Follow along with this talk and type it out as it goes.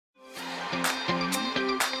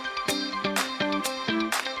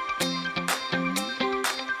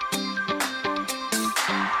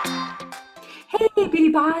Beauty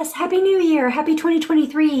Boss. Happy New Year. Happy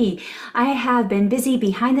 2023. I have been busy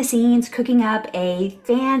behind the scenes cooking up a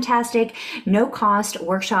fantastic no cost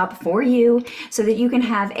workshop for you so that you can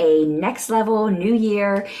have a next level new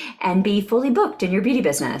year and be fully booked in your beauty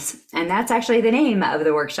business. And that's actually the name of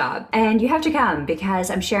the workshop. And you have to come because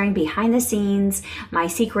I'm sharing behind the scenes my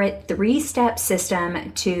secret 3-step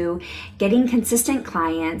system to getting consistent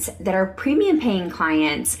clients that are premium paying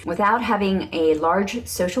clients without having a large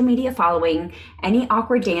social media following, any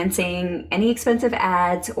awkward dancing, any expensive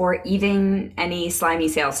ads, or even any slimy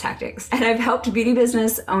sales tactics. And I've helped beauty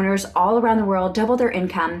business owners all around the world double their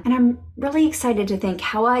income, and I'm really excited to think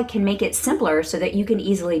how I can make it simpler so that you can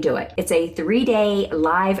easily do it. It's a 3-day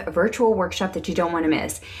live virtual workshop that you don't want to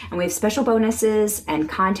miss. And we have special bonuses and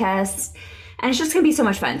contests. And it's just going to be so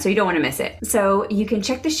much fun, so you don't want to miss it. So you can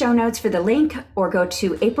check the show notes for the link or go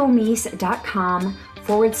to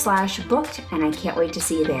aprilmeese.com/booked, and I can't wait to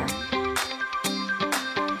see you there.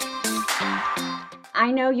 I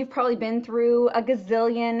know you've probably been through a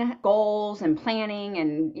gazillion goals and planning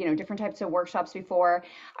and, different types of workshops before.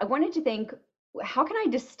 I wanted to think, how can I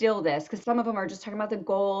distill this? Because some of them are just talking about the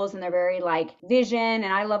goals and they're very like vision,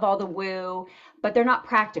 and I love all the woo, but they're not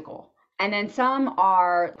practical. And then some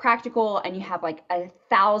are practical and you have like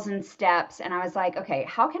 1,000 steps. And I was like, okay,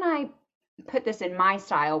 how can I put this in my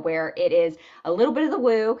style where it is a little bit of the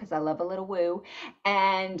woo, because I love a little woo,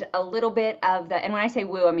 and a little bit of the, and when I say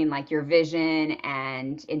woo, I mean like your vision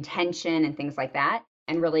and intention and things like that,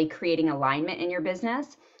 and really creating alignment in your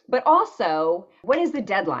business. But also, what is the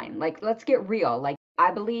deadline? Like, let's get real. Like, I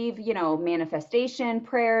believe, manifestation,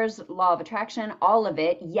 prayers, law of attraction, all of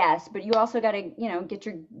it. Yes. But you also got to, get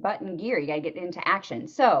your butt in gear. You got to get into action.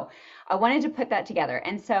 So I wanted to put that together.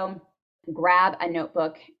 And so grab a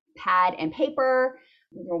notebook, pad and paper.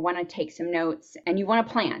 You'll want to take some notes and you want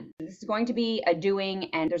to plan. This is going to be a doing,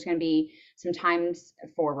 and there's going to be some times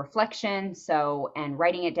for reflection. And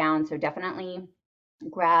writing it down. So definitely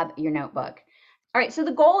grab your notebook. All right. So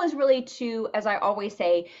the goal is really to, as I always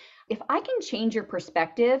say, if I can change your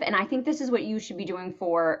perspective, and I think this is what you should be doing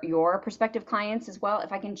for your prospective clients as well,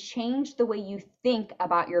 if I can change the way you think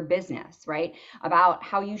about your business, right? About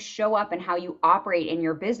how you show up and how you operate in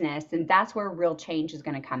your business, then that's where real change is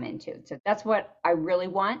going to come into. So that's what I really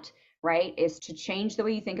want, right? Is to change the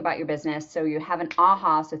way you think about your business. So you have an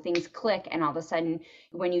aha, so things click, and all of a sudden,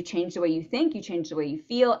 when you change the way you think, you change the way you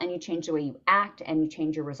feel, and you change the way you act, and you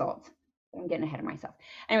change your results. I'm getting ahead of myself.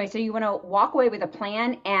 Anyway, so you want to walk away with a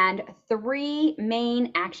plan and 3 main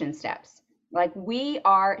action steps. Like, we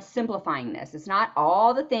are simplifying this. It's not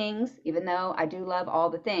all the things, even though I do love all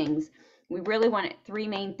the things. We really want 3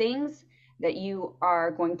 main things that you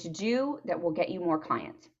are going to do that will get you more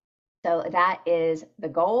clients. So that is the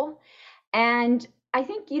goal. And I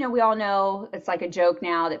think, we all know it's like a joke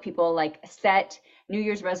now that people like set New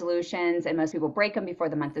Year's resolutions, and most people break them before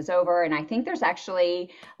the month is over. And I think there's actually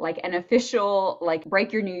like an official, like,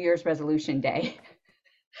 break your New Year's resolution day.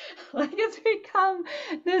 Like, it's become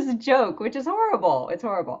this joke, which is horrible. It's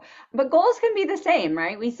horrible. But goals can be the same,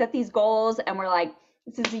 right? We set these goals and we're like,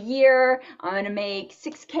 this is a year, I'm going to make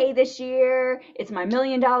 6K this year. It's my $1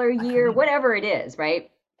 million year, whatever it is, right?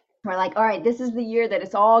 We're like, all right, this is the year that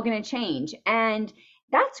it's all going to change. And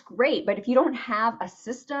that's great. But if you don't have a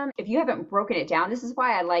system, if you haven't broken it down, this is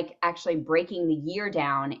why I like actually breaking the year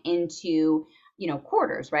down into,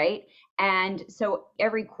 quarters, right? And so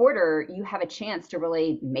every quarter you have a chance to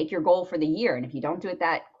really make your goal for the year. And if you don't do it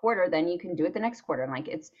that quarter, then you can do it the next quarter. And like,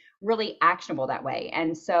 it's really actionable that way.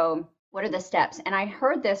 And so what are the steps? And I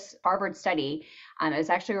heard this Harvard study. It was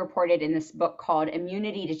actually reported in this book called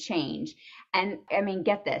Immunity to Change. And I mean,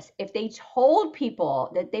 get this, if they told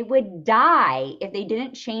people that they would die if they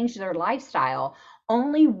didn't change their lifestyle,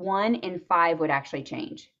 only 1 in 5 would actually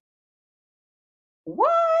change.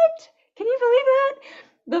 What? Can you believe that?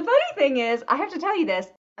 The funny thing is, I have to tell you this,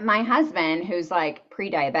 my husband, who's like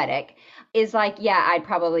pre-diabetic, is like, yeah, I'd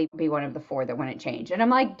probably be one of the 4 that wouldn't change. And I'm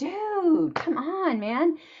like, dude, come on,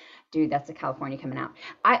 man. Dude, that's the California coming out.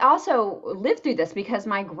 I also lived through this because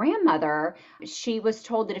my grandmother, she was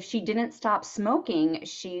told that if she didn't stop smoking,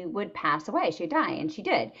 she would pass away. She'd die, and she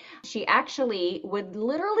did. She actually would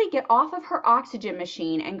literally get off of her oxygen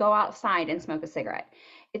machine and go outside and smoke a cigarette.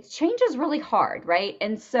 It changes really hard, right?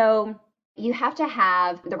 And so you have to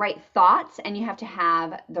have the right thoughts and you have to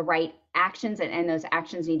have the right actions, and those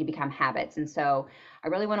actions need to become habits. And so I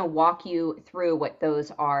really want to walk you through what those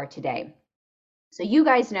are today. So you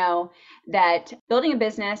guys know that building a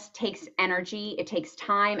business takes energy, it takes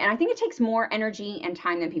time, and I think it takes more energy and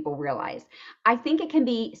time than people realize. I think it can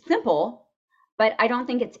be simple, but I don't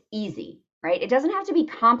think it's easy. right? It doesn't have to be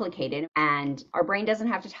complicated, and our brain doesn't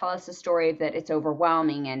have to tell us a story that it's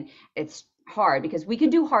overwhelming and it's hard, because we can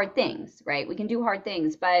do hard things, right? We can do hard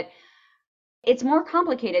things, but it's more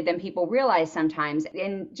complicated than people realize sometimes,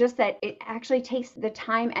 and just that it actually takes the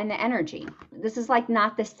time and the energy. This is like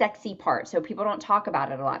not the sexy part, so people don't talk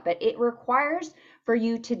about it a lot, but it requires for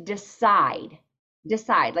you to decide.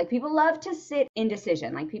 Like, people love to sit in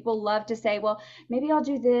decision. Like, people love to say, well, maybe I'll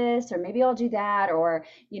do this or maybe I'll do that, or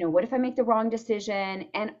what if I make the wrong decision?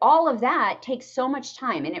 And all of that takes so much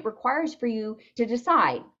time, and it requires for you to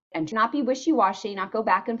decide and to not be wishy-washy, not go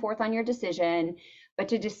back and forth on your decision, but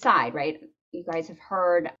to decide, right? You guys have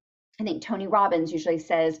heard, I think Tony Robbins usually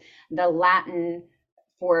says the Latin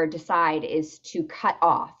for decide is to cut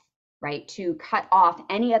off, right? To cut off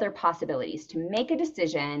any other possibilities, to make a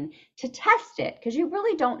decision, to test it, because you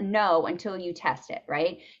really don't know until you test it,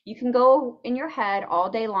 right? You can go in your head all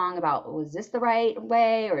day long about, was this the right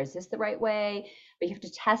way or is this the right way? But you have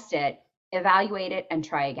to test it, evaluate it, and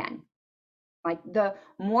try again. Like, the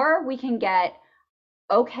more we can get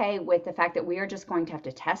okay with the fact that we are just going to have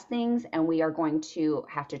to test things, and we are going to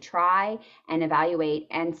have to try and evaluate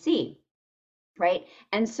and see, right?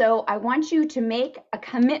 And so I want you to make a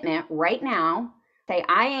commitment right now. Say,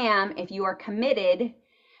 I am, if you are committed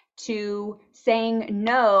to saying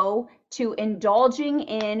no to indulging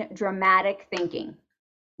in dramatic thinking,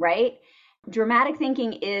 right? Dramatic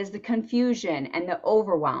thinking is the confusion and the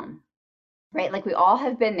overwhelm, right? Like, we all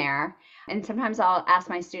have been there. And sometimes I'll ask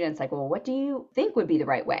my students, like, well, what do you think would be the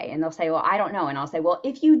right way? And they'll say, well, I don't know. And I'll say, well,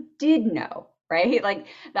 if you did know, right? Like,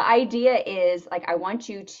 the idea is, like, I want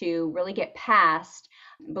you to really get past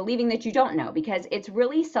believing that you don't know, because it's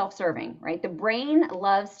really self-serving, right? The brain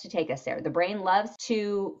loves to take us there. The brain loves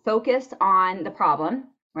to focus on the problem,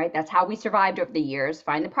 right? That's how we survived over the years.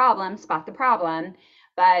 Find the problem, spot the problem.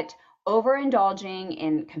 But overindulging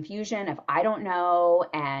in confusion of I don't know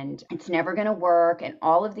and it's never going to work and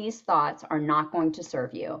all of these thoughts are not going to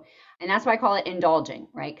serve you. And that's why I call it indulging,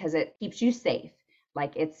 right? Because it keeps you safe.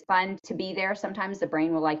 Like, it's fun to be there. Sometimes the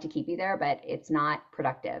brain will like to keep you there, but it's not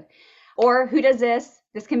productive. Or who does this?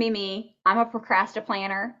 This can be me. I'm a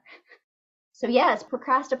procrastinator. So yes,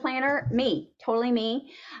 procrastinator, me, totally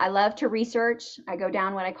me. I love to research. I go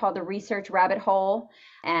down what I call the research rabbit hole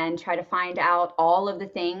and try to find out all of the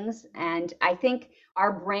things. And I think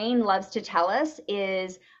our brain loves to tell us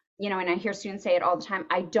is, and I hear students say it all the time,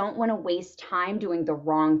 I don't want to waste time doing the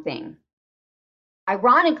wrong thing.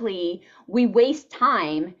 Ironically, we waste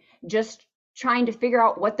time just trying to figure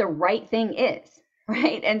out what the right thing is.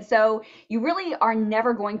 Right. And so you really are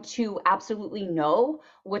never going to absolutely know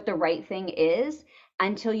what the right thing is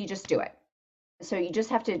until you just do it. So you just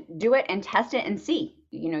have to do it and test it and see.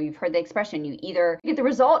 You've heard the expression, you either get the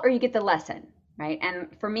result or you get the lesson, right? And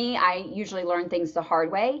for me, I usually learn things the hard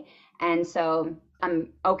way. And so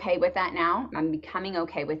I'm okay with that now. I'm becoming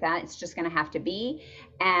okay with that. It's just going to have to be.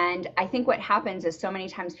 And I think what happens is so many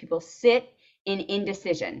times people sit in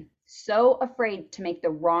indecision, so afraid to make the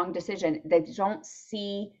wrong decision, they don't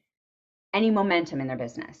see any momentum in their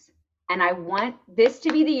business. And I want this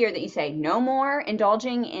to be the year that you say, no more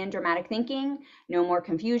indulging in dramatic thinking, no more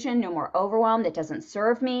confusion, no more overwhelm that doesn't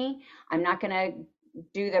serve me. I'm not going to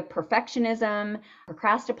do the perfectionism,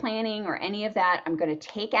 procrastinating, or any of that. I'm going to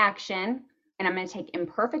take action, and I'm going to take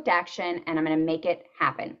imperfect action, and I'm going to make it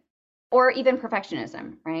happen. Or even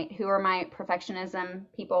perfectionism, right? Who are my perfectionism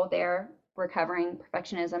people there? Recovering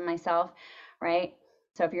perfectionism myself, right?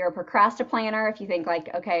 So if you're a procrastinator, if you think like,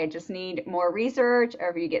 okay, I just need more research, or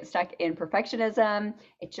if you get stuck in perfectionism,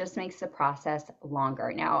 it just makes the process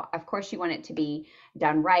longer. Now, of course, you want it to be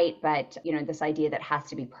done right, but this idea that has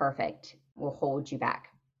to be perfect will hold you back.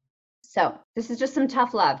 So this is just some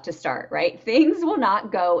tough love to start, right? Things will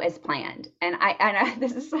not go as planned. And I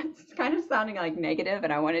this is kind of sounding like negative,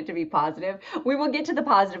 and I want it to be positive. We will get to the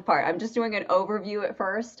positive part. I'm just doing an overview at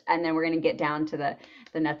first, and then we're going to get down to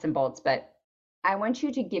the nuts and bolts. But I want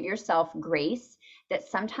you to give yourself grace that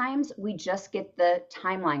sometimes we just get the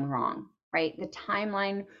timeline wrong, right? The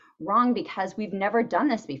timeline wrong because we've never done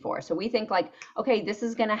this before. So we think like, okay, this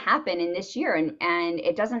is going to happen in this year, and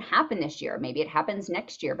it doesn't happen this year. Maybe it happens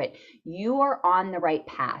next year, but you are on the right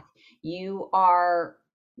path. You are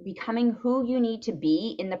becoming who you need to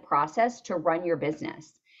be in the process to run your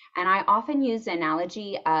business. And I often use the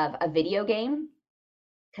analogy of a video game,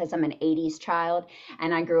 because I'm an 80s child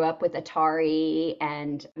and I grew up with Atari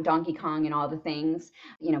and Donkey Kong and all the things,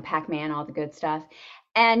 Pac-Man, all the good stuff.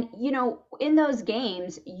 And, in those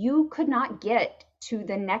games, you could not get to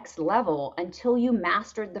the next level until you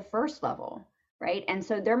mastered the first level, right? And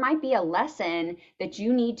so there might be a lesson that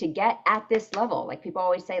you need to get at this level. Like people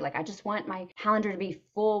always say, like, I just want my calendar to be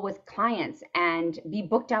full with clients and be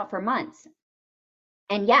booked out for months.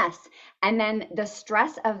 And yes, and then the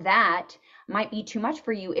stress of that might be too much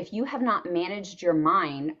for you if you have not managed your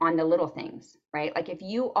mind on the little things, right? Like if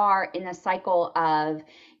you are in a cycle of,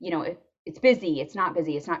 it's busy, it's not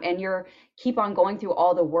busy, it's not, and you're keep on going through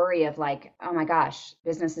all the worry of like, oh my gosh,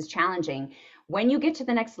 business is challenging. When you get to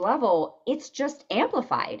the next level, it's just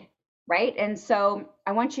amplified, right? And so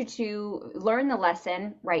I want you to learn the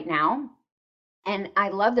lesson right now. And I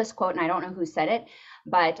love this quote, and I don't know who said it,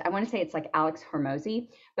 but I want to say it's like Alex Hormozy,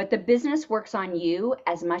 but the business works on you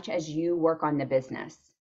as much as you work on the business.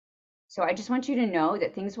 So I just want you to know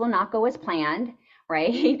that things will not go as planned,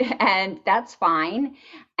 right? And that's fine.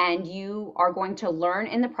 And you are going to learn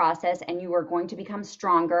in the process and you are going to become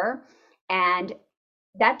stronger. And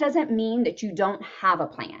that doesn't mean that you don't have a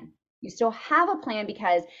plan. You still have a plan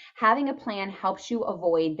because having a plan helps you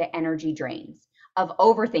avoid the energy drains of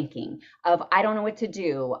overthinking, of I don't know what to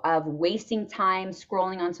do, of wasting time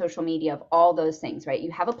scrolling on social media, of all those things, right?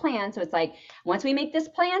 You have a plan. So it's like, once we make this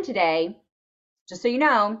plan today, just so you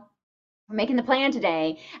know, we're making the plan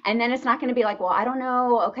today. And then it's not going to be like, well, I don't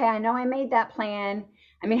know. Okay, I know I made that plan.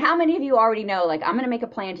 I mean, how many of you already know, like, I'm going to make a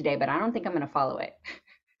plan today, but I don't think I'm going to follow it?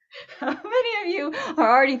 How many of you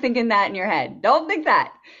are already thinking that in your head? Don't think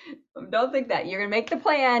that. Don't think that. You're going to make the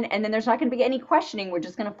plan, and then there's not going to be any questioning. We're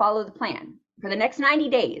just going to follow the plan for the next 90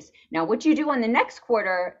 days. Now, what you do on the next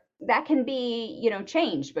quarter, that can be,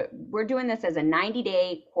 changed, but we're doing this as a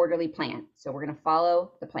 90-day quarterly plan. So we're going to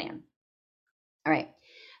follow the plan. All right.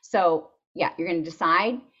 So, yeah, you're going to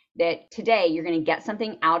decide that today you're going to get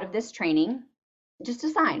something out of this training. Just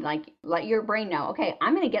decide, like, let your brain know, okay,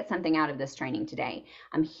 I'm going to get something out of this training today.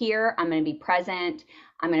 I'm here. I'm going to be present.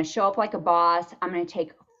 I'm going to show up like a boss. I'm going to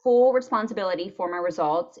take full responsibility for my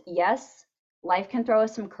results. Yes, life can throw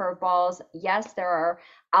us some curveballs. Yes, there are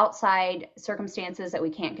outside circumstances that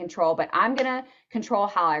we can't control, but I'm going to control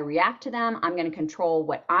how I react to them. I'm going to control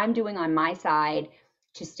what I'm doing on my side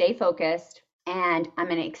to stay focused, and I'm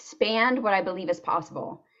going to expand what I believe is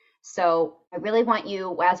possible. So I really want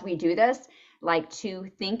you, as we do this, like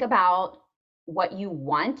to think about what you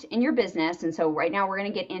want in your business. And so right now we're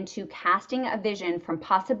going to get into casting a vision from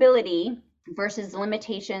possibility versus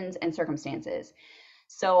limitations and circumstances.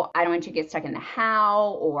 So I don't want you to get stuck in the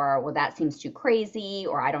how, or well, that seems too crazy,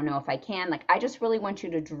 or I don't know if I can. Like, I just really want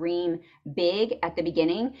you to dream big at the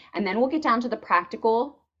beginning, and then we'll get down to the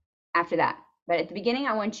practical after that. But at the beginning,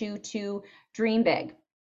 I want you to dream big.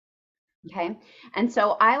 Okay. And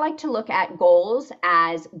so I like to look at goals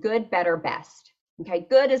as good, better, best. Okay.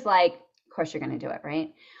 Good is like, of course, you're going to do it,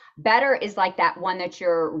 right? Better is like that one that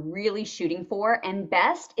you're really shooting for. And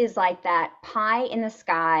best is like that pie in the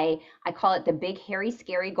sky. I call it the big, hairy,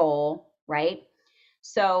 scary goal, right?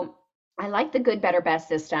 So I like the good, better, best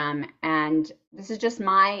system. And this is just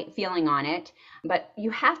my feeling on it. But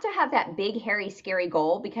you have to have that big, hairy, scary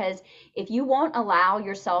goal, because if you won't allow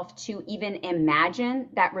yourself to even imagine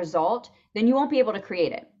that result, then you won't be able to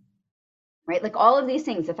create it. Right? Like all of these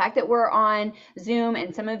things, the fact that we're on Zoom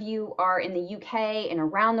and some of you are in the UK and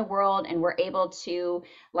around the world and we're able to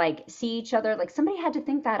like see each other, like somebody had to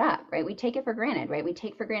think that up, right? We take it for granted, right? We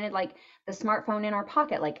take for granted like the smartphone in our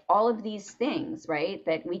pocket, like all of these things, right?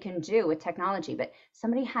 That we can do with technology, but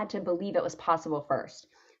somebody had to believe it was possible first.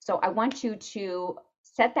 So I want you to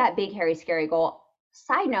set that big, hairy, scary goal.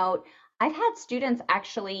 Side note, I've had students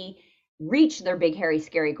actually reach their big, hairy,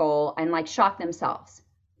 scary goal and like shock themselves.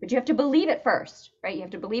 But you have to believe it first, right? You have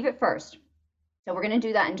to believe it first. So we're going to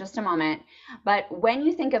do that in just a moment. But when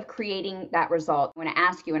you think of creating that result, I want to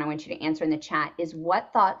ask you, and I want you to answer in the chat, is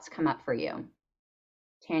what thoughts come up for you?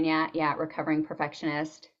 Tanya, yeah, recovering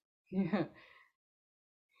perfectionist.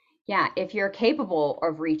 Yeah, if you're capable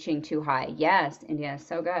of reaching too high. Yes, India,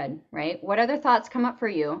 so good, right? What other thoughts come up for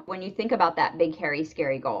you when you think about that big, hairy,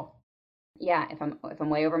 scary goal? Yeah, if I'm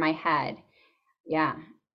way over my head. Yeah.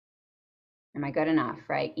 Am I good enough,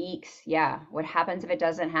 right? Eeks, yeah. What happens if it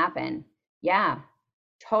doesn't happen? Yeah,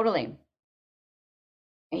 totally.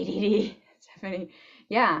 ADD, Stephanie.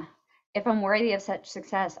 Yeah. If I'm worthy of such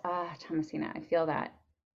success, Thomasina, I feel that.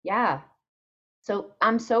 Yeah. So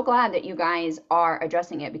I'm so glad that you guys are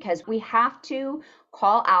addressing it, because we have to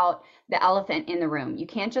call out the elephant in the room. You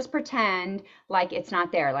can't just pretend like it's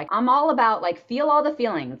not there. Like I'm all about like feel all the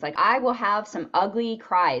feelings. Like I will have some ugly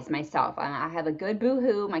cries myself. I have a good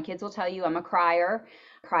boo-hoo. My kids will tell you I'm a crier.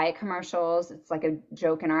 Cry at commercials. It's like a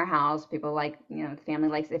joke in our house. People like, the family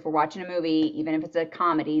likes, if we're watching a movie, even if it's a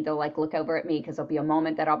comedy, they'll like look over at me because there'll be a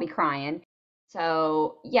moment that I'll be crying.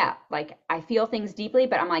 So yeah, like I feel things deeply,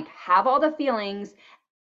 but I'm like, have all the feelings,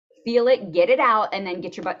 feel it, get it out, and then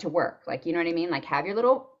get your butt to work. Like, you know what I mean? Like, have your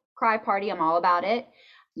little cry party. I'm all about it.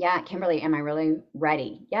 Yeah, Kimberly, am I really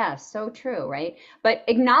ready? Yeah, so true, right? But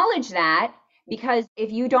acknowledge that, because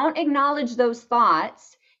if you don't acknowledge those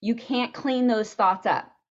thoughts, you can't clean those thoughts up,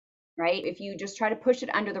 right? If you just try to push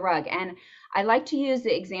it under the rug. And I like to use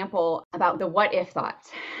the example about the what if thoughts,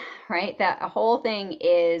 right? That whole thing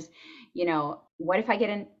is, what if I get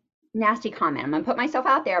a nasty comment? I'm going to put myself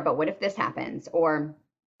out there, but what if this happens? Or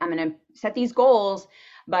I'm going to set these goals,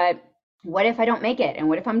 but what if I don't make it? And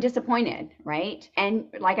what if I'm disappointed, right? And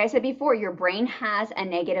like I said before, your brain has a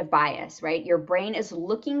negative bias, right? Your brain is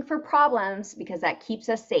looking for problems because that keeps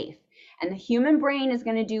us safe. And the human brain is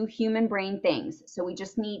going to do human brain things. So we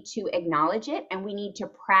just need to acknowledge it, and we need to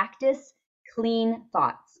practice clean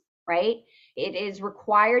thoughts, right? It is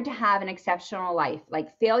required to have an exceptional life.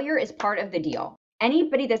 Like, failure is part of the deal.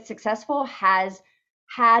 Anybody that's successful has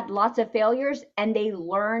had lots of failures, and they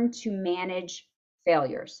learn to manage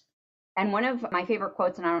failures. And one of my favorite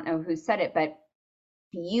quotes, and I don't know who said it, but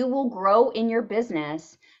you will grow in your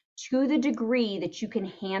business to the degree that you can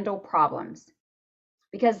handle problems,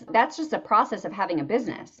 because that's just a process of having a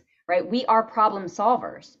business, right? We are problem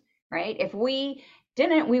solvers, right? If we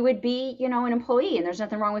didn't, we would be, an employee, and there's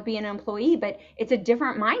nothing wrong with being an employee, but it's a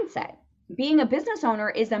different mindset. Being a business owner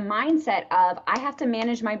is a mindset of, I have to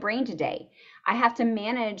manage my brain today. I have to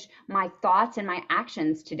manage my thoughts and my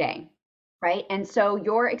actions today, right? And so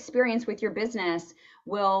your experience with your business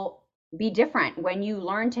will be different when you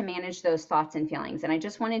learn to manage those thoughts and feelings. And I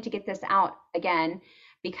just wanted to get this out again,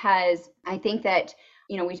 because I think that,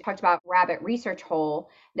 we talked about rabbit research hole,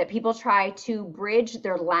 that people try to bridge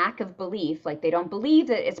their lack of belief. Like, they don't believe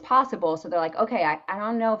that it's possible. So they're like, okay, I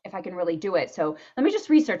don't know if I can really do it. So let me just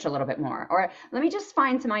research a little bit more. Or let me just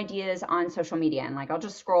find some ideas on social media. And like, I'll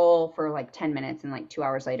just scroll for like 10 minutes, and like 2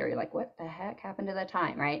 hours later, you're like, what the heck happened to that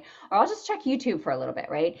time, right? Or I'll just check YouTube for a little bit,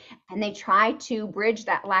 right? And they try to bridge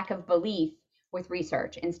that lack of belief with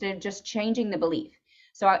research instead of just changing the belief.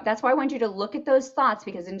 So that's why I want you to look at those thoughts,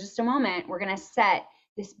 because in just a moment, we're going to set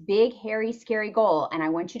this big, hairy, scary goal. And I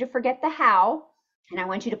want you to forget the how. And I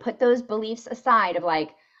want you to put those beliefs aside of like,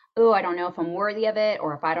 oh, I don't know if I'm worthy of it,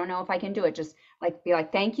 or if I don't know if I can do it. Just like, be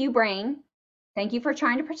like, thank you, brain. Thank you for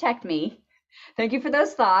trying to protect me. Thank you for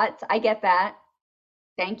those thoughts. I get that.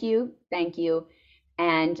 Thank you. Thank you.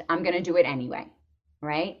 And I'm going to do it anyway.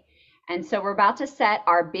 Right. And so we're about to set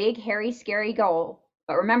our big, hairy, scary goal.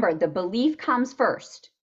 But remember, the belief comes first.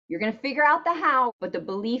 You're going to figure out the how, but the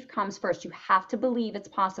belief comes first. You have to believe it's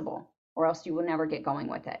possible, or else you will never get going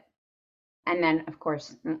with it. And then, of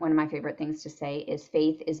course, one of my favorite things to say is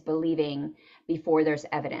faith is believing before there's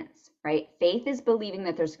evidence, right? Faith is believing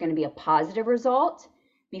that there's going to be a positive result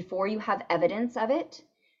before you have evidence of it.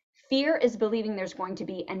 Fear is believing there's going to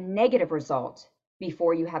be a negative result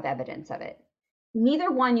before you have evidence of it.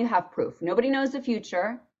 Neither one you have proof. Nobody knows the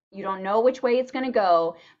future. You don't know which way it's going to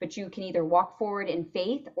go, but you can either walk forward in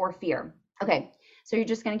faith or fear. Okay, so you're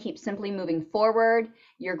just going to keep simply moving forward.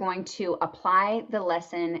 You're going to apply the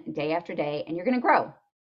lesson day after day, and you're going to grow.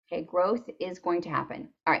 Okay, growth is going to happen.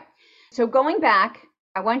 All right, so going back,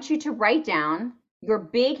 I want you to write down your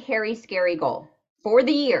big, hairy, scary goal for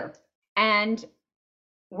the year. And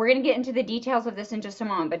we're going to get into the details of this in just a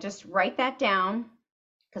moment, but just write that down,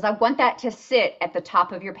 because I want that to sit at the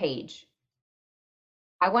top of your page.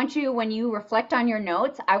 I want you, when you reflect on your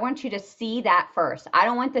notes, I want you to see that first. I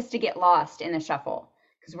don't want this to get lost in the shuffle,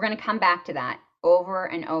 because we're going to come back to that over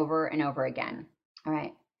and over and over again. All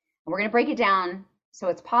right. We're going to break it down so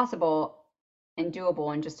it's possible and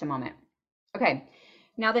doable in just a moment. Okay.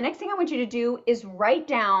 Now, the next thing I want you to do is write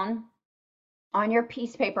down on your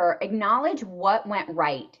piece of paper, acknowledge what went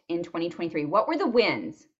right in 2023. What were the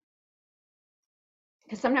wins?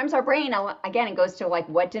 Because sometimes our brain, again, it goes to like,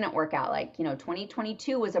 what didn't work out? Like,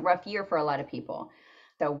 2022 was a rough year for a lot of people.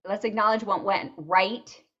 So let's acknowledge what went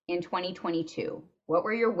right in 2022. What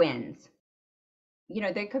were your wins?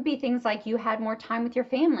 There could be things like you had more time with your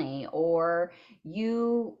family, or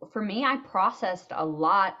for me, I processed a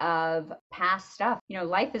lot of past stuff.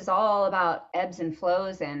 Life is all about ebbs and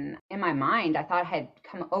flows. And in my mind, I thought I had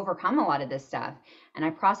overcome a lot of this stuff, and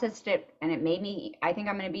I processed it, and it made me, I think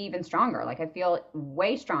I'm going to be even stronger. Like, I feel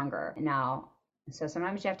way stronger now. So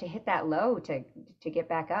sometimes you have to hit that low to get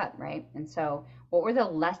back up, right? And so what were the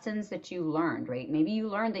lessons that you learned, right? Maybe you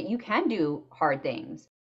learned that you can do hard things,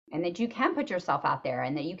 and that you can put yourself out there,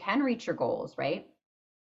 and that you can reach your goals, right?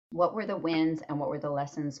 What were the wins and what were the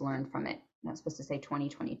lessons learned from it? I'm not supposed to say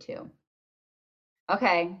 2022.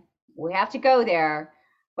 Okay, we have to go there,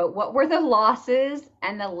 But what were the losses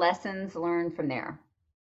and the lessons learned from there?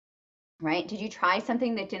 Right? Did you try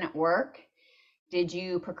something that didn't work? Did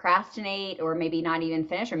you procrastinate or maybe not even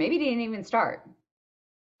finish or maybe didn't even start?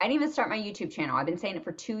 I didn't even start my YouTube channel. I've been saying it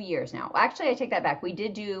for 2 years now. Well, actually, I take that back. We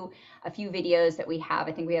did do a few videos that we have.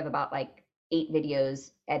 I think we have about like 8 videos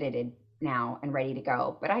edited now and ready to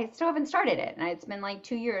go, but I still haven't started it. And it's been like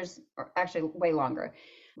 2 years, or actually way longer,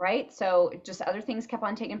 right? So just other things kept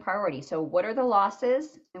on taking priority. So, what are the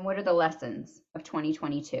losses and what are the lessons of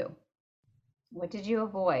 2022? What did you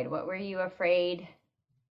avoid? What were you afraid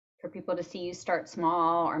for people to see you start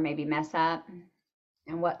small or maybe mess up?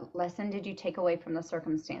 And what lesson did you take away from the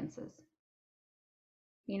circumstances?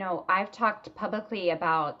 I've talked publicly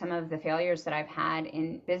about some of the failures that I've had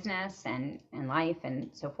in business and in life and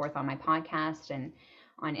so forth on my podcast and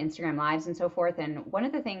on Instagram lives and so forth. And one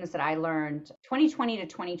of the things that I learned 2020 to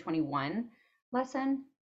 2021 lesson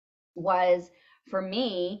was, for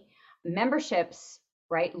me, memberships,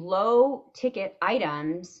 right? Low ticket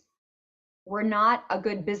items were not a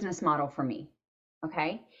good business model for me.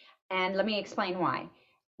 Okay. And let me explain why.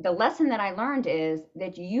 The lesson that I learned is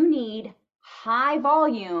that you need high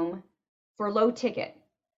volume for low ticket,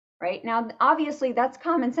 right? Now, obviously, that's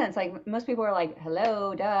common sense. Like most people are like,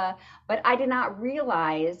 hello, duh. But I did not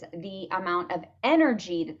realize the amount of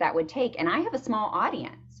energy that that would take. And I have a small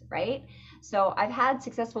audience, right? So I've had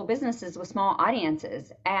successful businesses with small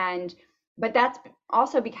audiences. But that's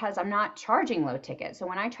also because I'm not charging low ticket. So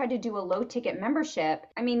when I tried to do a low ticket membership,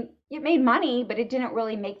 I mean, it made money, but it didn't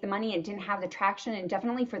really make the money. It didn't have the traction, and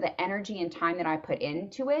definitely for the energy and time that I put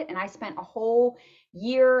into it. And I spent a whole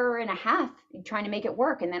year and a half trying to make it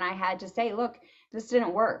work. And then I had to say, look, this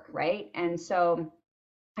didn't work, right? And so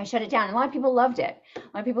I shut it down. And a lot of people loved it. A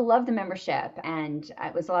lot of people loved the membership, and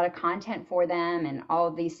it was a lot of content for them and all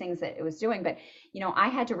of these things that it was doing. But, I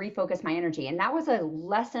had to refocus my energy, and that was a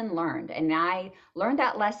lesson learned. And I learned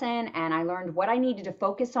that lesson, and I learned what I needed to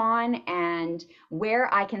focus on and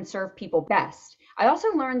where I can serve people best. I also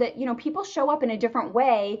learned that, people show up in a different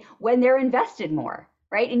way when they're invested more,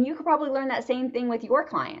 right? And you could probably learn that same thing with your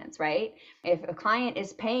clients, right? If a client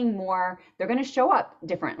is paying more, they're going to show up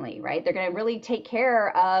differently, right? They're going to really take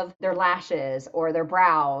care of their lashes or their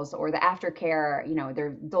brows or the aftercare.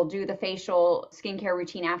 They'll do the facial skincare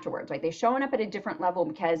routine afterwards, right? They're showing up at a different level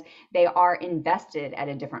because they are invested at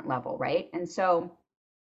a different level, right? And so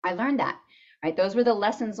I learned that, right? Those were the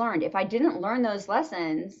lessons learned. If I didn't learn those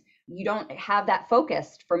lessons, you don't have that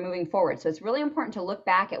focus for moving forward. So it's really important to look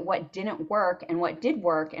back at what didn't work and what did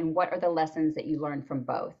work and what are the lessons that you learned from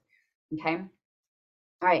both. Okay. All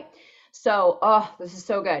right. So, this is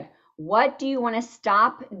so good. What do you want to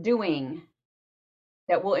stop doing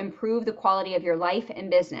that will improve the quality of your life and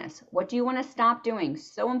business? What do you want to stop doing?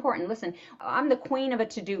 So important. Listen, I'm the queen of a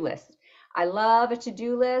to-do list. I love a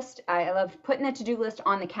to-do list. I love putting a to-do list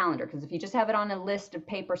on the calendar, because if you just have it on a list of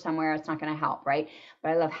paper somewhere, it's not going to help, right?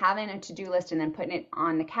 But I love having a to-do list and then putting it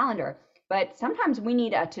on the calendar. But sometimes we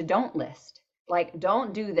need a to-don't list. Like,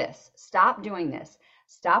 don't do this. Stop doing this.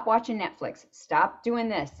 Stop watching Netflix. Stop doing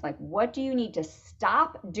this. Like, what do you need to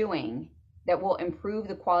stop doing that will improve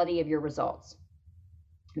the quality of your results?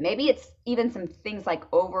 Maybe it's even some things like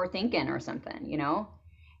overthinking or something,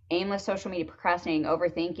 aimless social media, procrastinating,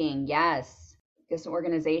 overthinking. Yes.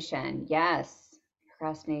 Disorganization. Yes.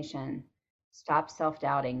 Procrastination. Stop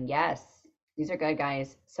self-doubting. Yes. These are good,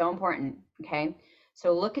 guys. So important. Okay.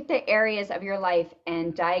 So look at the areas of your life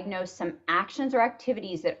and diagnose some actions or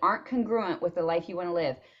activities that aren't congruent with the life you want to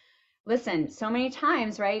live. Listen, so many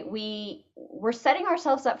times, right? We're setting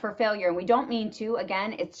ourselves up for failure, and we don't mean to.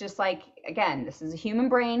 Again, it's just like, again, this is a human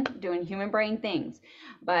brain doing human brain things.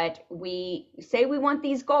 But we say we want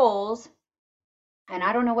these goals, and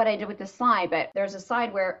I don't know what I did with this slide, but there's a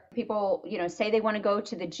slide where people, say they want to go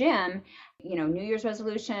to the gym, New Year's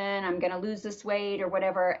resolution, I'm going to lose this weight or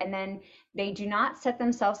whatever, and then they do not set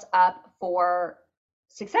themselves up for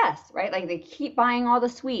success, right? Like they keep buying all the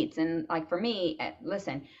sweets. And like for me,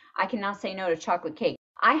 listen, I cannot say no to chocolate cake.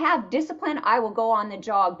 I have discipline. I will go on the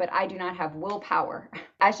jog, but I do not have willpower.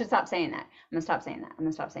 I should stop saying that. I'm gonna stop saying that. I'm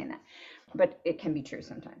gonna stop saying that. But it can be true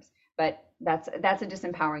sometimes. But that's a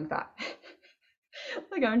disempowering thought.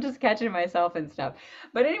 Like I'm just catching myself and stuff.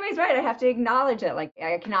 But anyways, right, I have to acknowledge it. Like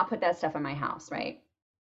I cannot put that stuff in my house, right?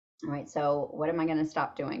 All right, so what am I gonna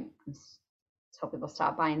stop doing? Let's tell people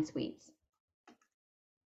stop buying sweets.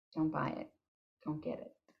 Don't buy it. Don't get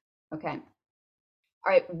it. Okay.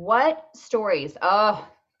 All right. What stories? Oh,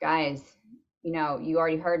 guys, you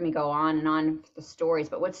already heard me go on and on with the stories,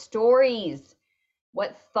 but what stories,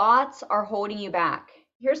 what thoughts are holding you back?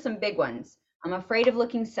 Here's some big ones. I'm afraid of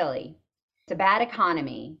looking silly. It's a bad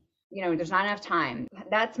economy. there's not enough time.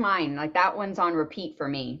 That's mine. Like that one's on repeat for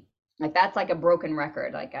me. Like that's like a broken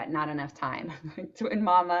record, like not enough time. Twin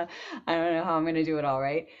mama, I don't know how I'm going to do it all,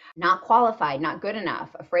 right? Not qualified, not good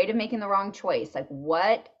enough, afraid of making the wrong choice. Like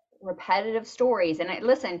what repetitive stories? And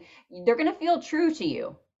listen, they're going to feel true to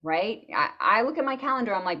you, right? I look at my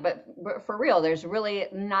calendar, I'm like, but for real, there's really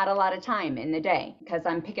not a lot of time in the day because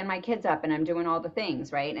I'm picking my kids up and I'm doing all the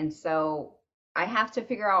things, right? And so I have to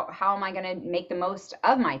figure out how am I going to make the most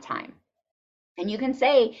of my time. And you can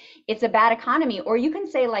say it's a bad economy, or you can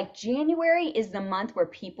say, like, January is the month where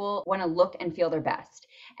people want to look and feel their best.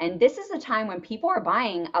 And this is the time when people are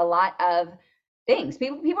buying a lot of things.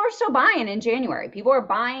 People are still buying in January. People are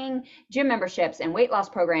buying gym memberships and weight loss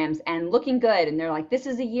programs and looking good. And they're like, this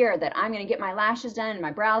is a year that I'm going to get my lashes done and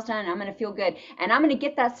my brows done. And I'm going to feel good. And I'm going to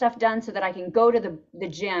get that stuff done so that I can go to the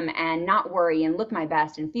gym and not worry and look my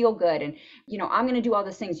best and feel good. And, I'm going to do all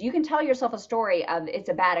those things. You can tell yourself a story of it's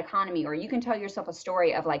a bad economy, or you can tell yourself a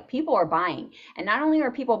story of like people are buying. And not only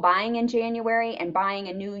are people buying in January and buying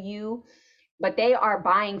a new you, but they are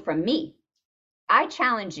buying from me. I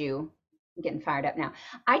challenge you, I'm getting fired up now.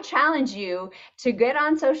 I challenge you to get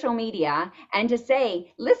on social media and to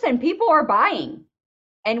say, listen, people are buying.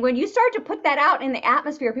 And when you start to put that out in the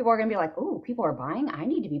atmosphere, people are going to be like, oh, people are buying. I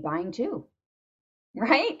need to be buying too.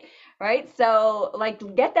 Right? Right. So,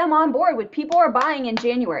 like, get them on board with people are buying in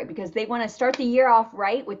January because they want to start the year off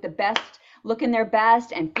right with the best, looking their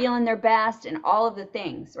best and feeling their best and all of the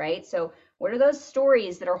things. Right. So, what are those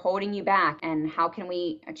stories that are holding you back and how can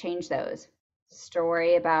we change those?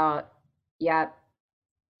 Story about, yeah,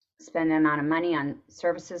 spend the amount of money on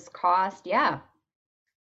services cost. Yeah,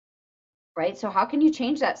 right. So how can you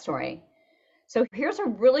change that story? So here's a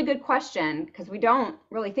really good question because we don't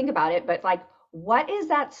really think about it, but like, what is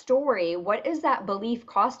that story? What is that belief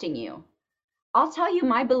costing you? I'll tell you,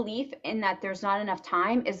 my belief in that there's not enough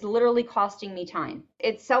time is literally costing me time.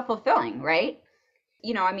 It's self-fulfilling, right?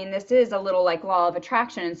 I mean, this is a little like law of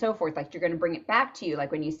attraction and so forth. Like you're going to bring it back to you.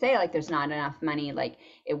 Like when you say like there's not enough money, like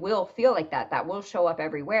it will feel like that. That will show up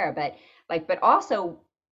everywhere. But also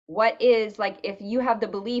what is like if you have the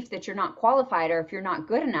belief that you're not qualified or if you're not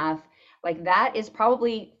good enough, like that is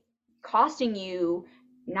probably costing you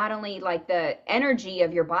not only like the energy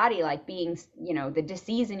of your body, like being, the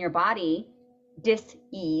disease in your body,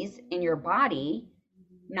 dis-ease in your body,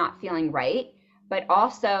 not feeling right, but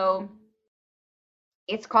also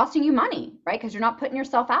it's costing you money, right? Because you're not putting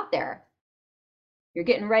yourself out there. You're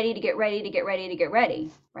getting ready to get ready to get ready to get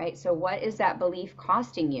ready, right? So, what is that belief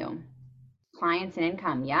costing you? Clients and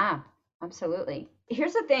income. Yeah, absolutely.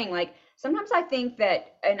 Here's the thing, like sometimes I think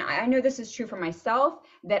that, and I know this is true for myself,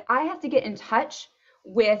 that I have to get in touch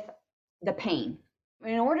with the pain.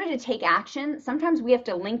 In order to take action, sometimes we have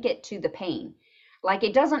to link it to the pain. Like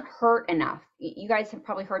it doesn't hurt enough. You guys have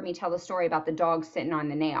probably heard me tell the story about the dog sitting on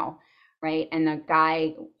the nail, right? And the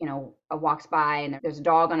guy, walks by and there's a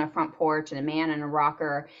dog on a front porch and a man in a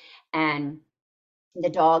rocker, and the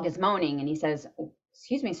dog is moaning. And he says,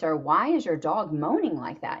 excuse me, sir, why is your dog moaning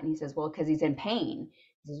like that? And he says, well, because he's in pain.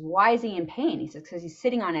 He says, why is he in pain? He says, because he's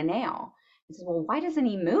sitting on a nail. He says, well, why doesn't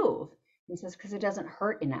he move? He says, because it doesn't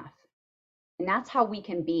hurt enough. And that's how we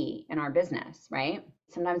can be in our business, right?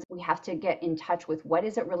 Sometimes we have to get in touch with what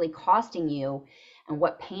is it really costing you and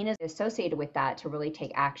what pain is associated with that to really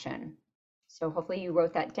take action. So hopefully you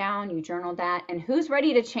wrote that down, you journaled that. And who's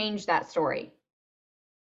ready to change that story?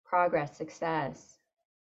 Progress, success.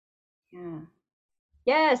 Yeah.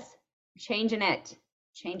 Yes, changing it,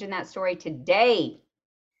 changing that story today.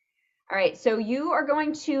 All right, so you are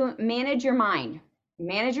going to manage your mind,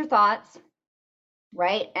 manage your thoughts,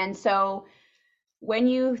 right? And so when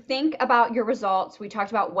you think about your results, we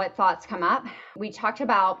talked about what thoughts come up. We talked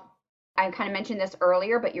about, I kind of mentioned this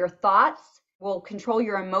earlier, but your thoughts will control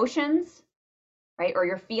your emotions, right? Or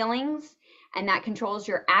your feelings, and that controls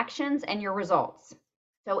your actions and your results.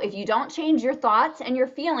 So if you don't change your thoughts and your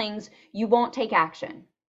feelings, you won't take action.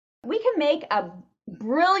 We can make a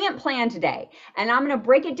brilliant plan today, and I'm going to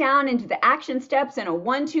break it down into the action steps in a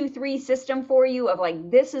 1, 2, 3 system for you of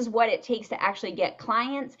like this is what it takes to actually get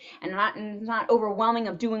clients, and not overwhelming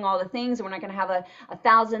of doing all the things. We're not going to have a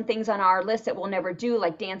 1,000 things on our list that we'll never do,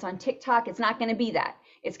 like dance on TikTok. It's not going to be that.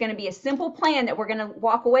 It's going to be a simple plan that we're going to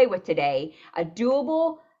walk away with today, a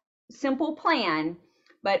doable, simple plan.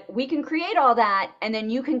 But we can create all that, and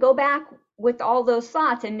then you can go back with all those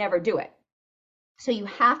thoughts and never do it. So you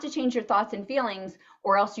have to change your thoughts and feelings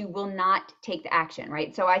or else you will not take the action,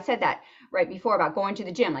 right? So I said that right before about going to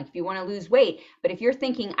the gym. Like if you want to lose weight, but if you're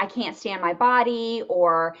thinking, I can't stand my body,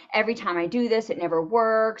 or every time I do this, it never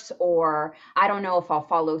works, or I don't know if I'll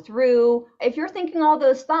follow through. If you're thinking all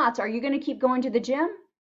those thoughts, are you going to keep going to the gym?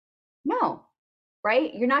 No,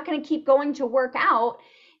 right? You're not going to keep going to work out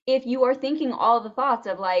if you are thinking all the thoughts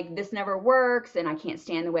of like, this never works and I can't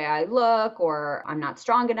stand the way I look or I'm not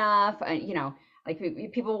strong enough.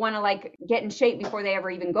 Like people want to like get in shape before they ever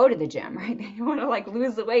even go to the gym, right? They want to like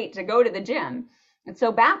lose the weight to go to the gym. It's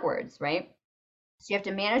so backwards, right? So you have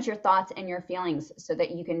to manage your thoughts and your feelings so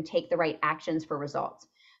that you can take the right actions for results.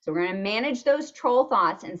 So we're going to manage those troll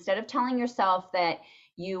thoughts instead of telling yourself that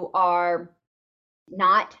you are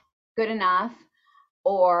not good enough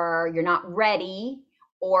or you're not ready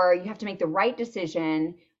or you have to make the right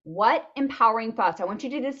decision. What empowering thoughts? I want you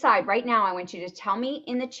to decide right now. I want you to tell me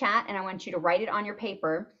in the chat and I want you to write it on your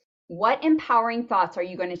paper. What empowering thoughts are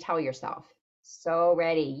you going to tell yourself? So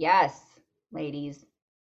ready. Yes, ladies.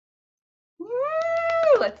 Woo,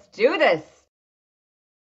 let's do this.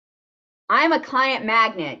 I'm a client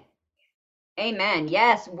magnet. Amen.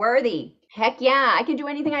 Yes, worthy. Heck yeah, I can do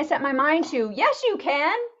anything I set my mind to. Yes, you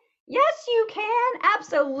can. Yes, you can.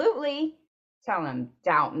 Absolutely. Tell them,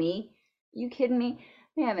 doubt me. You kidding me?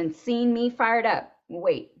 They haven't seen me fired up.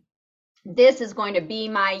 Wait, this is going to be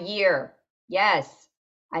my year. Yes,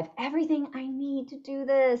 I have everything I need to do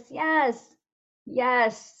this. Yes,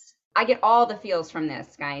 yes. I get all the feels from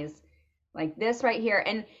this, guys. Like this right here.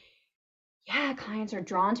 And yeah, clients are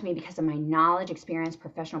drawn to me because of my knowledge, experience,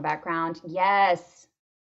 professional background. Yes,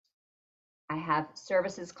 I have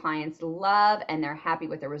services clients love and they're happy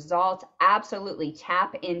with the results. Absolutely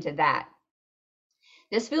tap into that.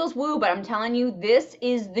 This feels woo, but I'm telling you, this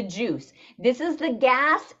is the juice. This is the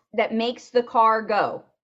gas that makes the car go.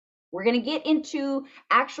 We're going to get into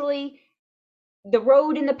actually the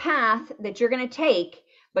road and the path that you're going to take,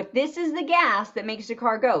 but this is the gas that makes the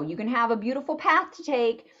car go. You can have a beautiful path to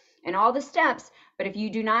take and all the steps, but if you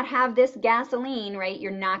do not have this gasoline, right,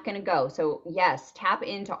 you're not going to go. So yes, tap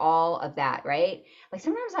into all of that, right? Like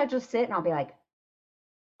sometimes I just sit and I'll be like,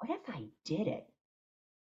 what if I did it?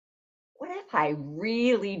 What if I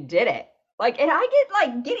really did it? Like, and I get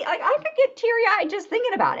like giddy, like I could get teary eyed just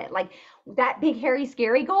thinking about it. Like that big, hairy,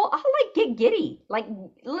 scary goal, I'll like get giddy, like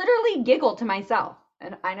literally giggle to myself.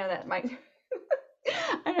 And I know that might,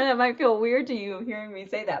 I know that might feel weird to you hearing me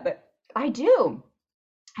say that, but I do.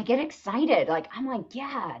 I get excited. Like, I'm like,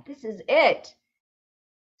 yeah, this is it.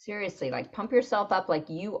 Seriously, like pump yourself up like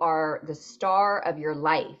you are the star of your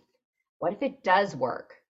life. What if it does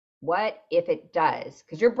work? What if it does?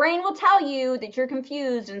 Because your brain will tell you that you're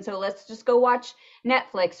confused. And so let's just go watch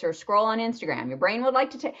Netflix or scroll on Instagram. Your brain would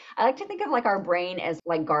like to take, I like to think of like our brain as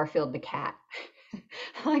like Garfield the cat,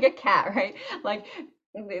 like a cat, right? Like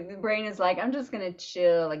the brain is like, I'm just going to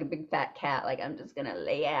chill like a big fat cat. Like I'm just going to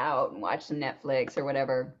lay out and watch some Netflix or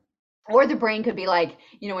whatever. Or the brain could be like,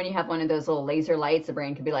 when you have one of those little laser lights, the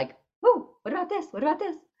brain could be like, "Whoa, what about this? What about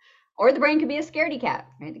this?" Or the brain could be a scaredy cat,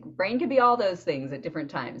 right? The brain could be all those things at different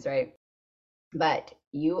times, right? But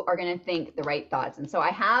you are going to think the right thoughts. And so I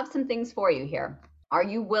have some things for you here. Are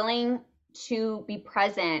you willing to be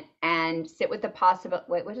present and sit with the possible?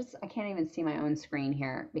 Wait, I can't even see my own screen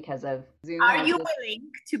here because of Zoom. Are you willing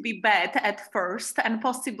to be bad at first and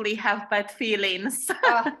possibly have bad feelings?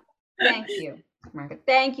 Thank you, Margaret.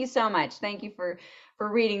 Thank you so much. Thank you for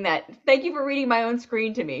reading that. Thank you for reading my own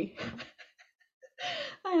screen to me.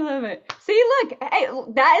 I love it. See, look, hey,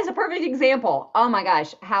 that is a perfect example. Oh my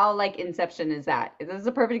gosh, how like Inception is that? This is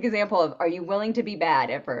a perfect example of, are you willing to be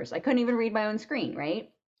bad at first? I couldn't even read my own screen,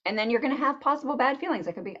 right? And then you're gonna have possible bad feelings.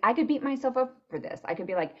 I could beat myself up for this. I could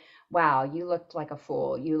be like, wow, you looked like a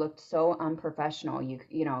fool. You looked so unprofessional.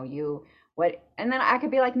 You what? And then I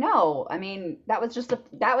could be like, no, I mean, that was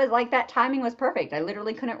like that timing was perfect. I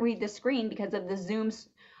literally couldn't read the screen because of the Zoom's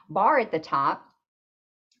bar at the top.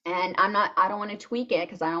 And I don't want to tweak it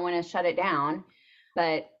because I don't want to shut it down.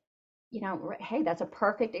 But, hey, that's a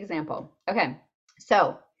perfect example. Okay.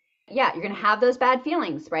 So, yeah, you're going to have those bad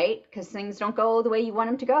feelings, right? Because things don't go the way you want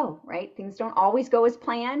them to go, right? Things don't always go as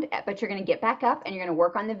planned, but you're going to get back up and you're going to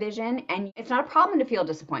work on the vision. And it's not a problem to feel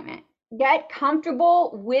disappointment. Get comfortable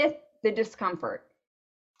with the discomfort.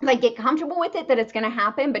 Like get comfortable with it that it's going to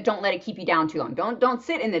happen, but don't let it keep you down too long. Don't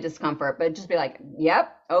sit in the discomfort, but just be like,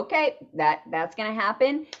 yep, okay, that's going to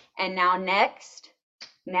happen. And now next,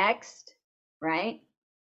 right?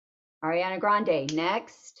 Ariana Grande,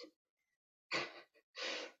 next.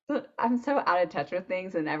 I'm so out of touch with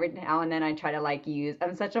things, and every now and then I try to like use.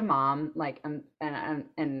 I'm such a mom, like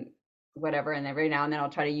and whatever, and every now and then I'll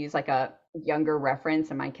try to use like a younger reference,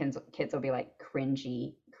 and my kids will be like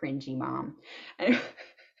cringy mom. And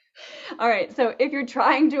all right, so if you're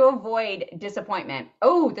trying to avoid disappointment,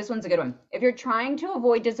 oh, this one's a good one. If you're trying to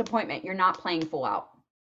avoid disappointment, you're not playing full out.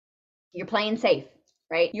 You're playing safe,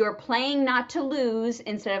 right? You're playing not to lose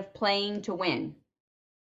instead of playing to win.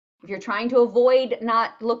 If you're trying to avoid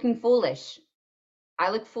not looking foolish,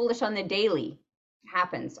 I look foolish on the daily. It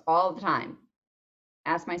happens all the time.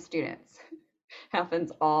 Ask my students.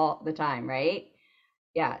 Happens all the time, right?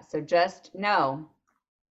 Yeah, so just know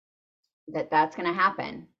that that's going to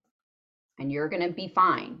happen and you're going to be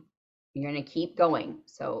fine. You're going to keep going.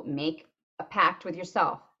 So make a pact with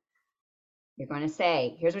yourself. You're going to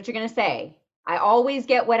say, here's what you're going to say. I always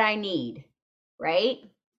get what I need, right?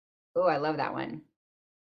 Oh, I love that one.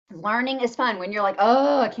 Learning is fun when you're like,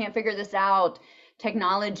 oh, I can't figure this out.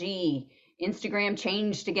 Technology, Instagram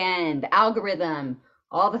changed again, the algorithm,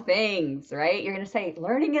 all the things, right? You're going to say,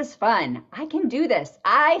 learning is fun. I can do this.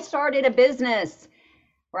 I started a business,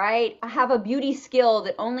 right? I have a beauty skill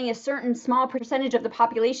that only a certain small percentage of the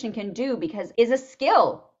population can do because it's a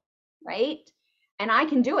skill, right? And I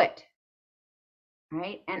can do it,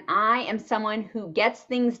 right? And I am someone who gets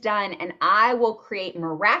things done and I will create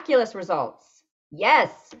miraculous results.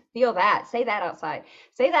 Yes, feel that. Say that outside.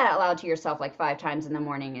 Say that out loud to yourself like 5 times in the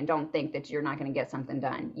morning and don't think that you're not going to get something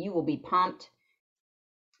done. You will be pumped.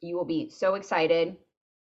 You will be so excited.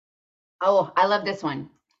 Oh, I love this one.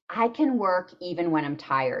 I can work even when I'm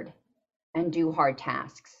tired and do hard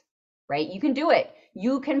tasks, right? You can do it.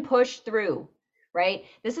 You can push through, right?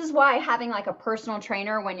 This is why having like a personal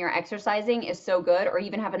trainer when you're exercising is so good, or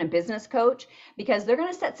even having a business coach, because they're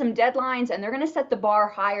going to set some deadlines and they're going to set the bar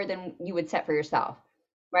higher than you would set for yourself,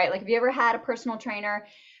 right? Like, have you ever had a personal trainer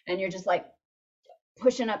and you're just like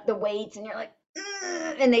pushing up the weights and you're like,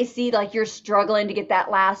 "Ugh," and they see like you're struggling to get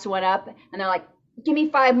that last one up and they're like, give me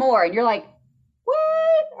 5 more. And you're like, what?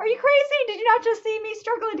 Are you crazy? Did you not just see me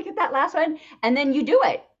struggling to get that last one? And then you do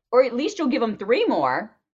it. Or at least you'll give them 3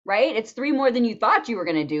 more, right? It's 3 more than you thought you were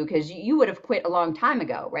going to do because you would have quit a long time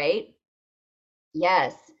ago, right?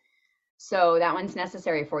 Yes. So that one's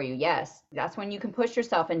necessary for you. Yes. That's when you can push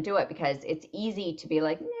yourself and do it because it's easy to be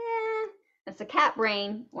like, nah, that's the cat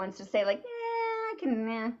brain wants to say like,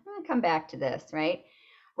 nah, I'll come back to this, right?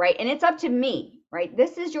 Right. And it's up to me, right?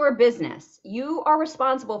 This is your business. You are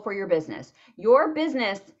responsible for your business. Your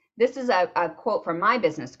business, this is a quote from my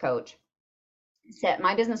business coach.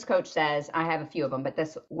 My business coach says, I have a few of them, but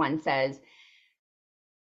this one says,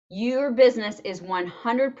 your business is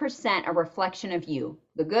 100% a reflection of you.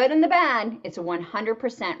 The good and the bad, it's a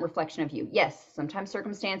 100% reflection of you. Yes, sometimes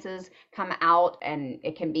circumstances come out and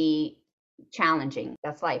it can be challenging.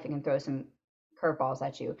 That's life. It can throw some curveballs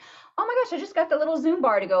at you. Oh my gosh, I just got the little Zoom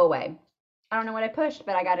bar to go away. I don't know what I pushed,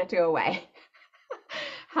 but I got it to go away.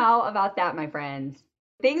 How about that, my friends?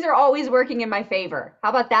 Things are always working in my favor. How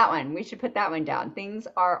about that one? We should put that one down. Things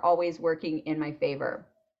are always working in my favor.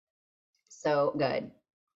 So good.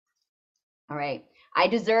 All right. I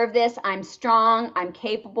deserve this. I'm strong. I'm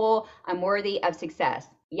capable. I'm worthy of success.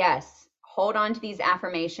 Yes. Hold on to these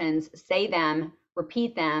affirmations. Say them.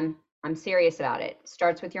 Repeat them. I'm serious about it.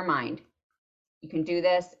 Starts with your mind. You can do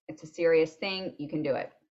this. It's a serious thing. You can do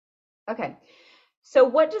it. Okay. So,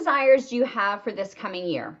 what desires do you have for this coming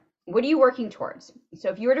year? What are you working towards? So,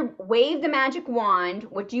 if you were to wave the magic wand,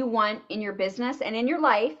 what do you want in your business and in your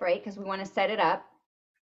life, right? Because we want to set it up.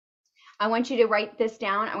 I want you to write this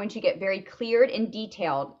down. I want you to get very cleared and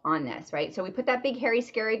detailed on this, right? So we put that big, hairy,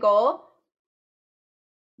 scary goal.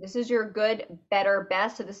 This is your good, better,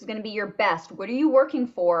 best. So this is going to be your best. What are you working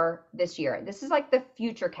for this year? This is like the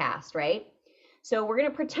future cast, right? So we're going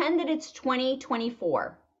to pretend that it's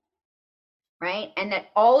 2024, right? And that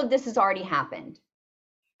all of this has already happened.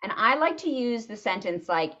 And I like to use the sentence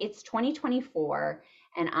like, it's 2024,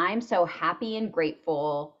 and I'm so happy and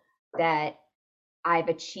grateful that I've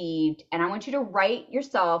achieved. And I want you to write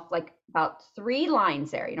yourself like about 3 lines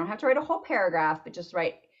there. You don't have to write a whole paragraph, but just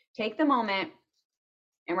take the moment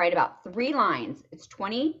and write about 3 lines. It's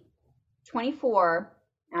 2024.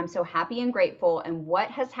 I'm so happy and grateful. And what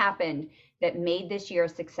has happened that made this year a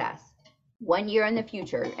success? 1 year in the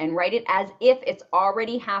future, and write it as if it's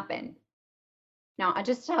already happened. Now, I'll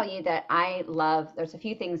just tell you that there's a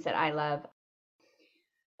few things that I love.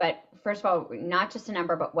 But first of all, not just a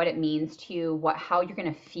number, but what it means to you, how you're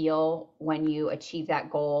going to feel when you achieve that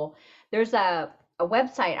goal. There's a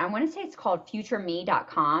website, I want to say it's called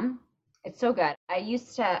futureme.com. It's so good. I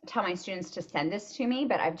used to tell my students to send this to me,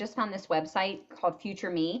 but I've just found this website called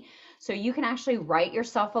Future Me. So you can actually write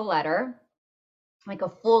yourself a letter, like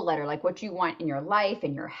a full letter, like what you want in your life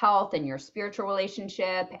and your health and your spiritual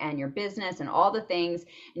relationship and your business and all the things.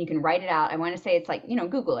 And you can write it out. I want to say it's like,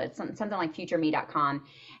 Google it. It's something like futureme.com.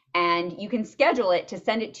 And you can schedule it to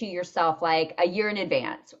send it to yourself like a year in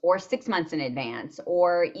advance or 6 months in advance,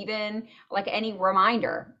 or even like any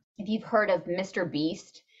reminder. If you've heard of Mr.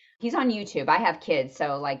 Beast, He's on YouTube. I have kids,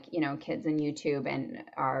 so like, kids in YouTube, and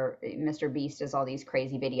our Mr. Beast does all these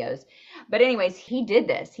crazy videos. But anyways, he did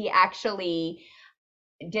this. He actually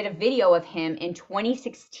did a video of him in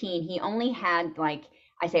 2016. He only had, like,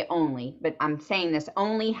 I say only, but I'm saying this,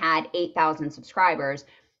 only had 8,000 subscribers.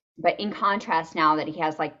 But in contrast, now that he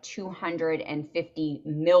has like 250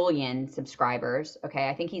 million subscribers, okay,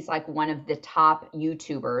 I think he's like one of the top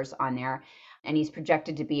YouTubers on there. And he's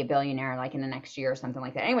projected to be a billionaire like in the next year or something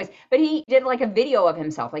like that. Anyways, but he did like a video of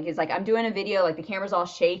himself. Like, he's like, I'm doing a video, like the camera's all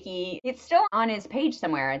shaky. It's still on his page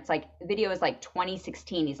somewhere. It's like, the video is like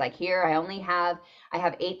 2016. He's like, here, I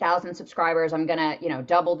have 8,000 subscribers. I'm gonna,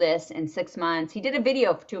 double this in 6 months. He did a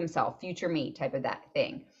video to himself, future me type of that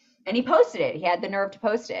thing. And he posted it. He had the nerve to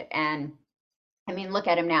post it. And I mean, look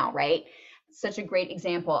at him now, right? Such a great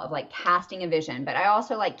example of like casting a vision. But I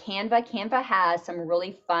also like Canva. Canva has some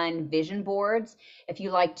really fun vision boards. If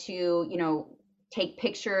you like to, take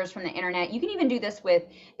pictures from the internet, you can even do this with,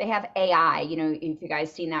 they have AI, if you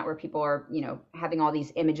guys seen that, where people are, having all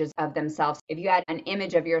these images of themselves. If you had an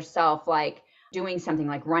image of yourself, like doing something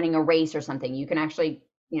like running a race or something, you can actually,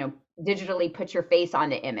 digitally put your face on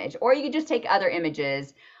the image, or you can just take other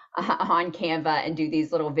images on Canva and do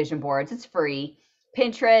these little vision boards. It's free.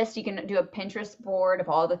 Pinterest, you can do a Pinterest board of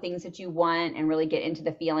all the things that you want and really get into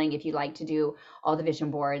the feeling if you like to do all the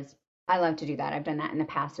vision boards. I love to do that. I've done that in the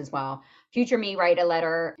past as well. Future me, write a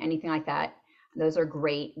letter, anything like that. Those are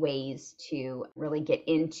great ways to really get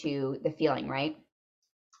into the feeling, right?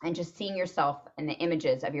 And just seeing yourself and the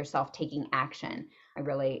images of yourself taking action. I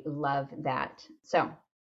really love that. So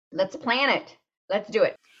let's plan it. Let's do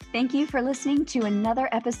it. Thank you for listening to another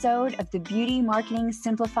episode of the Beauty Marketing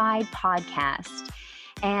Simplified podcast.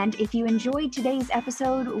 And if you enjoyed today's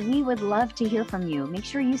episode, we would love to hear from you. Make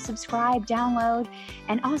sure you subscribe, download,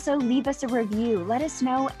 and also leave us a review. Let us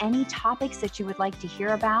know any topics that you would like to hear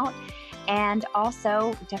about, and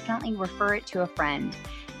also definitely refer it to a friend.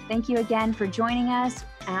 Thank you again for joining us.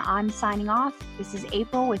 I'm signing off. This is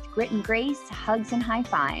April with Grit and Grace, hugs and high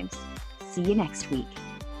fives. See you next week.